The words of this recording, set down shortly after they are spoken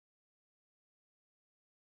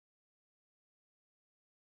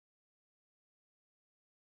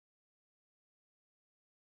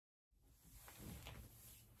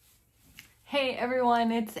Hey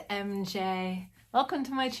everyone, it's MJ. Welcome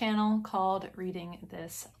to my channel called Reading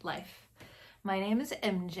This Life. My name is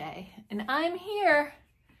MJ and I'm here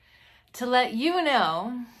to let you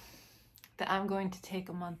know that I'm going to take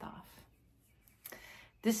a month off.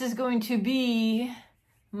 This is going to be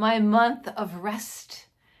my month of rest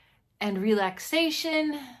and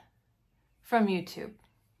relaxation from YouTube.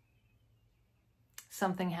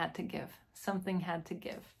 Something had to give. Something had to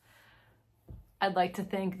give. I'd like to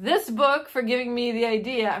thank this book for giving me the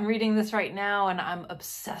idea. I'm reading this right now and I'm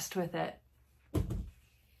obsessed with it.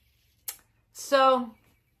 So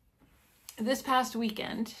this past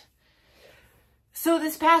weekend,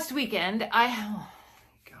 oh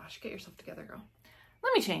gosh, get yourself together, girl.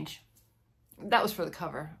 Let me change. That was for the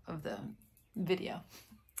cover of the video.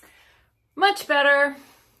 Much better.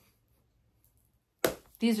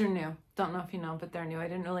 These are new. Don't know if you know, but they're new. I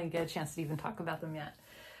didn't really get a chance to even talk about them yet.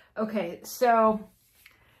 Okay, so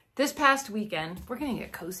this past weekend, we're gonna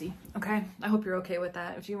get cozy, okay? I hope you're okay with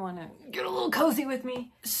that if you wanna get a little cozy with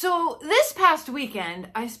me. So this past weekend,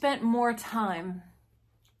 I spent more time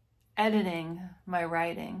editing my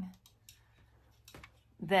writing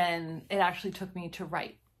than it actually took me to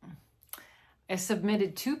write. I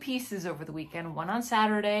submitted 2 pieces over the weekend, one on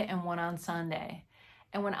Saturday and one on Sunday.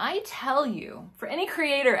 And when I tell you, for any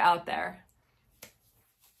creator out there,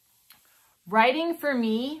 writing for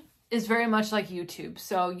me is very much like YouTube.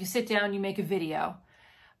 So you sit down, you make a video,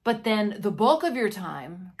 but then the bulk of your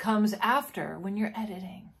time comes after when you're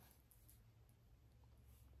editing.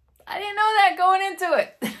 I didn't know that going into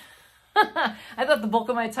it. I thought the bulk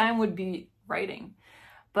of my time would be writing,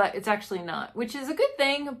 but it's actually not, which is a good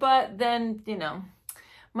thing. But then, you know,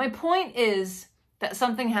 my point is that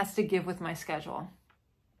something has to give with my schedule.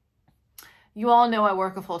 You all know I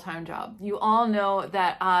work a full-time job. You all know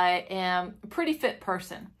that I am a pretty fit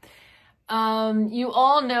person. You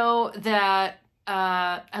all know that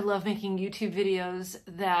I love making YouTube videos,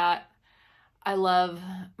 that I love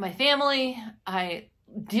my family. I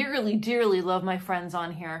dearly, dearly love my friends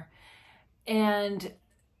on here. And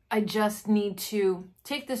I just need to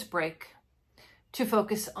take this break to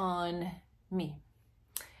focus on me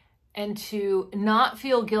and to not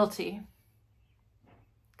feel guilty,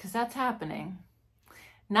 because that's happening.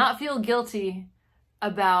 Not feel guilty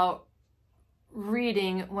about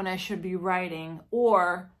reading when I should be writing,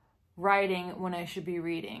 or writing when I should be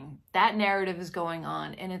reading. That narrative is going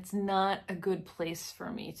on and it's not a good place for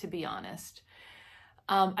me, to be honest.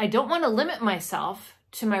 I don't want to limit myself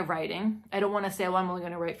to my writing. I don't want to say, well, I'm only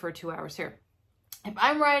going to write for 2 hours here. If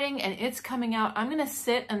I'm writing and it's coming out, I'm going to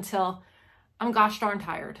sit until I'm gosh darn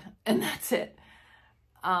tired, and that's it.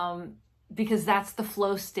 Because that's the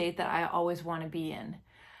flow state that I always want to be in.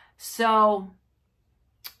 So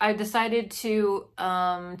I decided to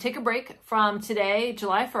take a break from today,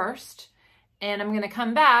 July 1st, and I'm going to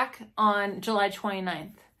come back on July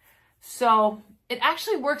 29th. So it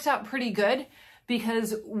actually works out pretty good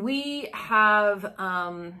because we have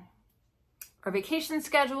our vacation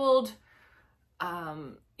scheduled.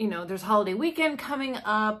 You know, there's holiday weekend coming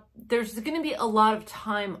up. There's going to be a lot of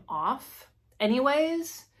time off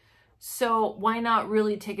anyways. So why not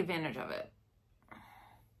really take advantage of it?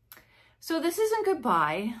 So this isn't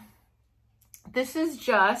goodbye. This is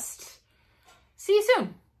just, see you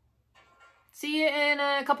soon. See you in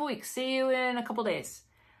a couple weeks. See you in a couple days.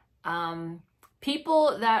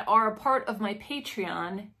 People that are a part of my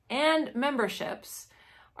Patreon and memberships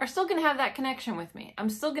are still going to have that connection with me. I'm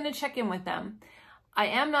still going to check in with them. I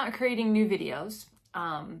am not creating new videos,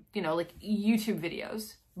 you know, like YouTube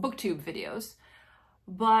videos, booktube videos.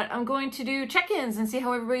 But I'm going to do check-ins and see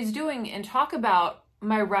how everybody's doing and talk about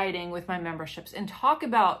my writing with my memberships and talk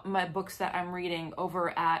about my books that I'm reading over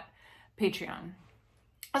at Patreon,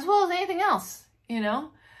 as well as anything else, you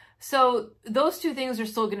know? So those 2 things are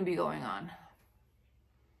still going to be going on.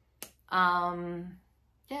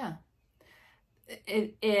 Yeah.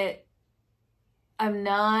 It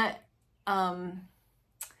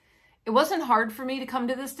wasn't hard for me to come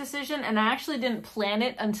to this decision, and I actually didn't plan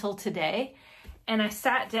it until today. And I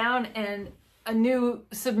sat down and a new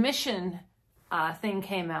submission thing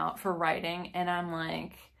came out for writing. And I'm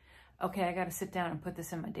like, okay, I got to sit down and put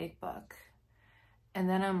this in my date book. And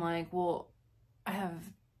then I'm like, well, I have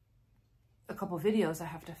a couple videos I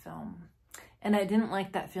have to film. And I didn't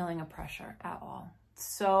like that feeling of pressure at all.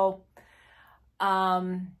 So I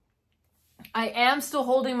am still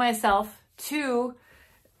holding myself to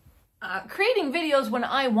creating videos when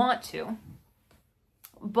I want to.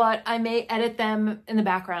 But I may edit them in the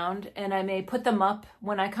background and I may put them up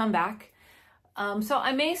when I come back. So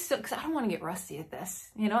I may still, because I don't want to get rusty at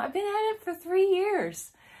this. You know, I've been at it for 3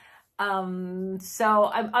 years.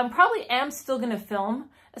 So I'm probably am still going to film,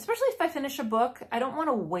 especially if I finish a book. I don't want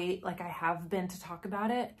to wait like I have been to talk about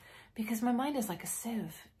it because my mind is like a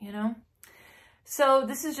sieve, you know? So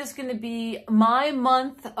this is just going to be my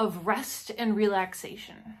month of rest and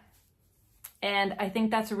relaxation. And I think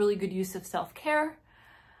that's a really good use of self-care.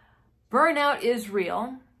 Burnout is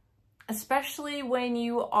real, especially when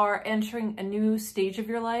you are entering a new stage of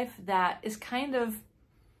your life that is kind of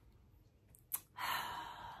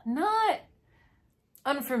not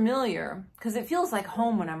unfamiliar, because it feels like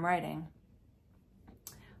home when I'm writing,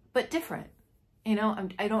 but different. You know,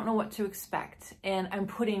 I don't know what to expect, and I'm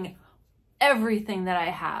putting everything that I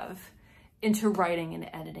have into writing and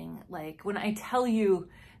editing. Like when I tell you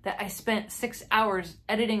that I spent 6 hours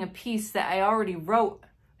editing a piece that I already wrote,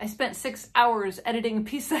 I spent 6 hours editing a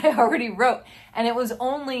piece that I already wrote, and it was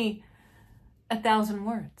only 1,000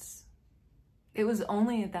 words. It was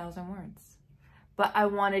only 1,000 words. But I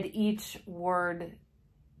wanted each word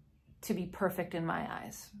to be perfect in my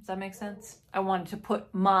eyes. Does that make sense? I wanted to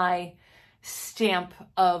put my stamp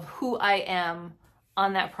of who I am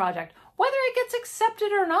on that project, whether it gets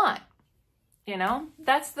accepted or not. You know,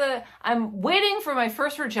 I'm waiting for my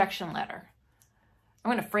first rejection letter.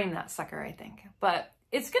 I'm going to frame that sucker, I think, but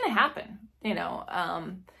it's going to happen, you know.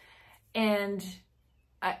 And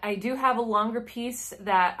I do have a longer piece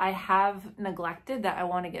that I have neglected that I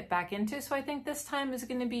want to get back into. So I think this time is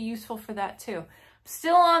going to be useful for that too. I'm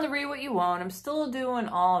still on the Read What You Won't. I'm still doing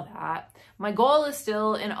all that. My goal is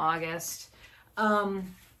still in August.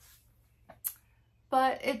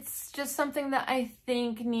 But it's just something that I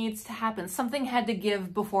think needs to happen. Something had to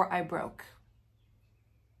give before I broke.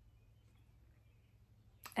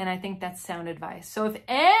 And I think that's sound advice. So if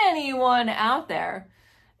anyone out there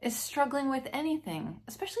is struggling with anything,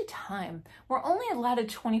 especially time, we're only allotted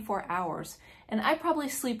 24 hours, and I probably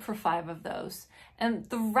sleep for 5 of those. And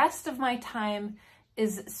the rest of my time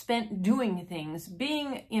is spent doing things,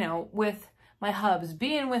 being, you know, with my hubs,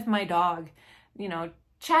 being with my dog, you know,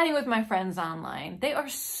 chatting with my friends online. They are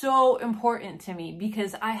so important to me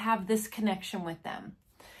because I have this connection with them.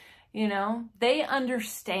 You know, they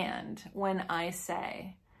understand when I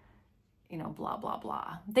say, you know, blah, blah,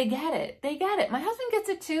 blah. They get it. They get it. My husband gets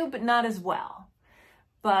it too, but not as well.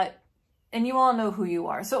 But, and you all know who you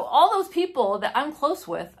are. So all those people that I'm close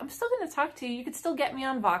with, I'm still going to talk to you. You can still get me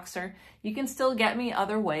on Voxer. You can still get me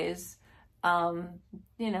other ways. You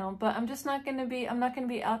know, but I'm just not going to be, I'm not going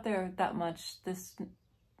to be out there that much this,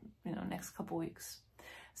 you know, next couple weeks.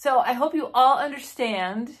 So I hope you all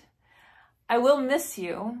understand. I will miss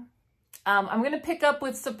you. I'm going to pick up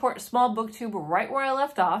with Support Small Booktube right where I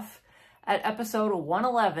left off at episode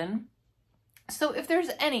 111. So if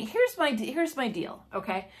there's any, here's my deal,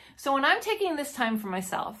 okay? So when I'm taking this time for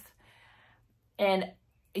myself, and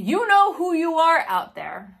you know who you are out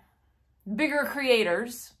there, bigger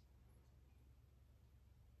creators,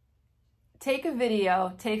 take a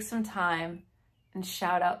video, take some time, and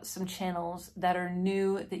shout out some channels that are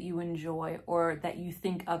new that you enjoy or that you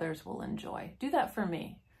think others will enjoy. Do that for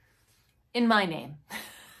me. In my name.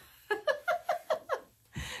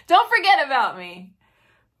 Don't forget about me.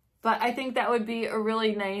 But I think that would be a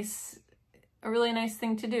really nice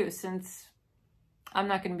thing to do since I'm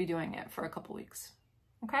not going to be doing it for a couple weeks.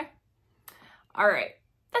 Okay? All right.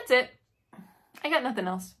 That's it. I got nothing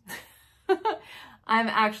else. I'm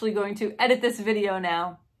actually going to edit this video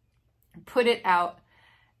now, put it out,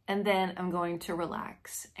 and then I'm going to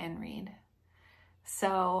relax and read.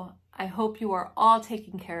 So I hope you are all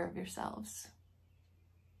taking care of yourselves.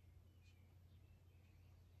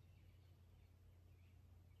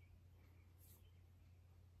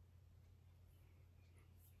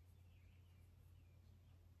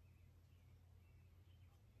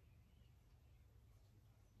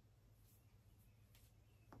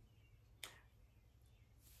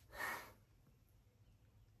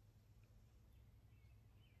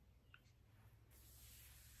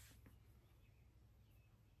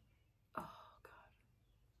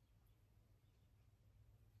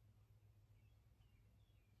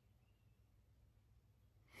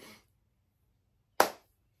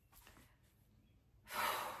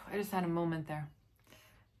 I just had a moment there.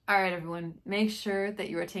 All right, everyone, make sure that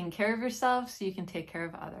you are taking care of yourself so you can take care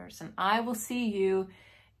of others. And I will see you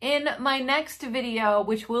in my next video,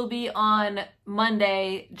 which will be on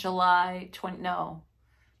Monday, July 20, no,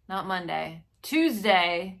 not Monday,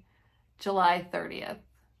 Tuesday, July 30th.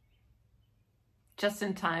 Just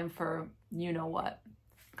in time for you know what,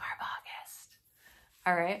 August.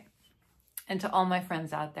 All right. And to all my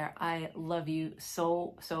friends out there, I love you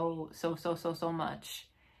so much.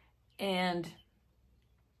 And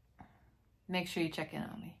make sure you check in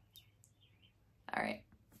on me. All right.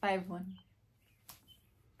 Bye, everyone.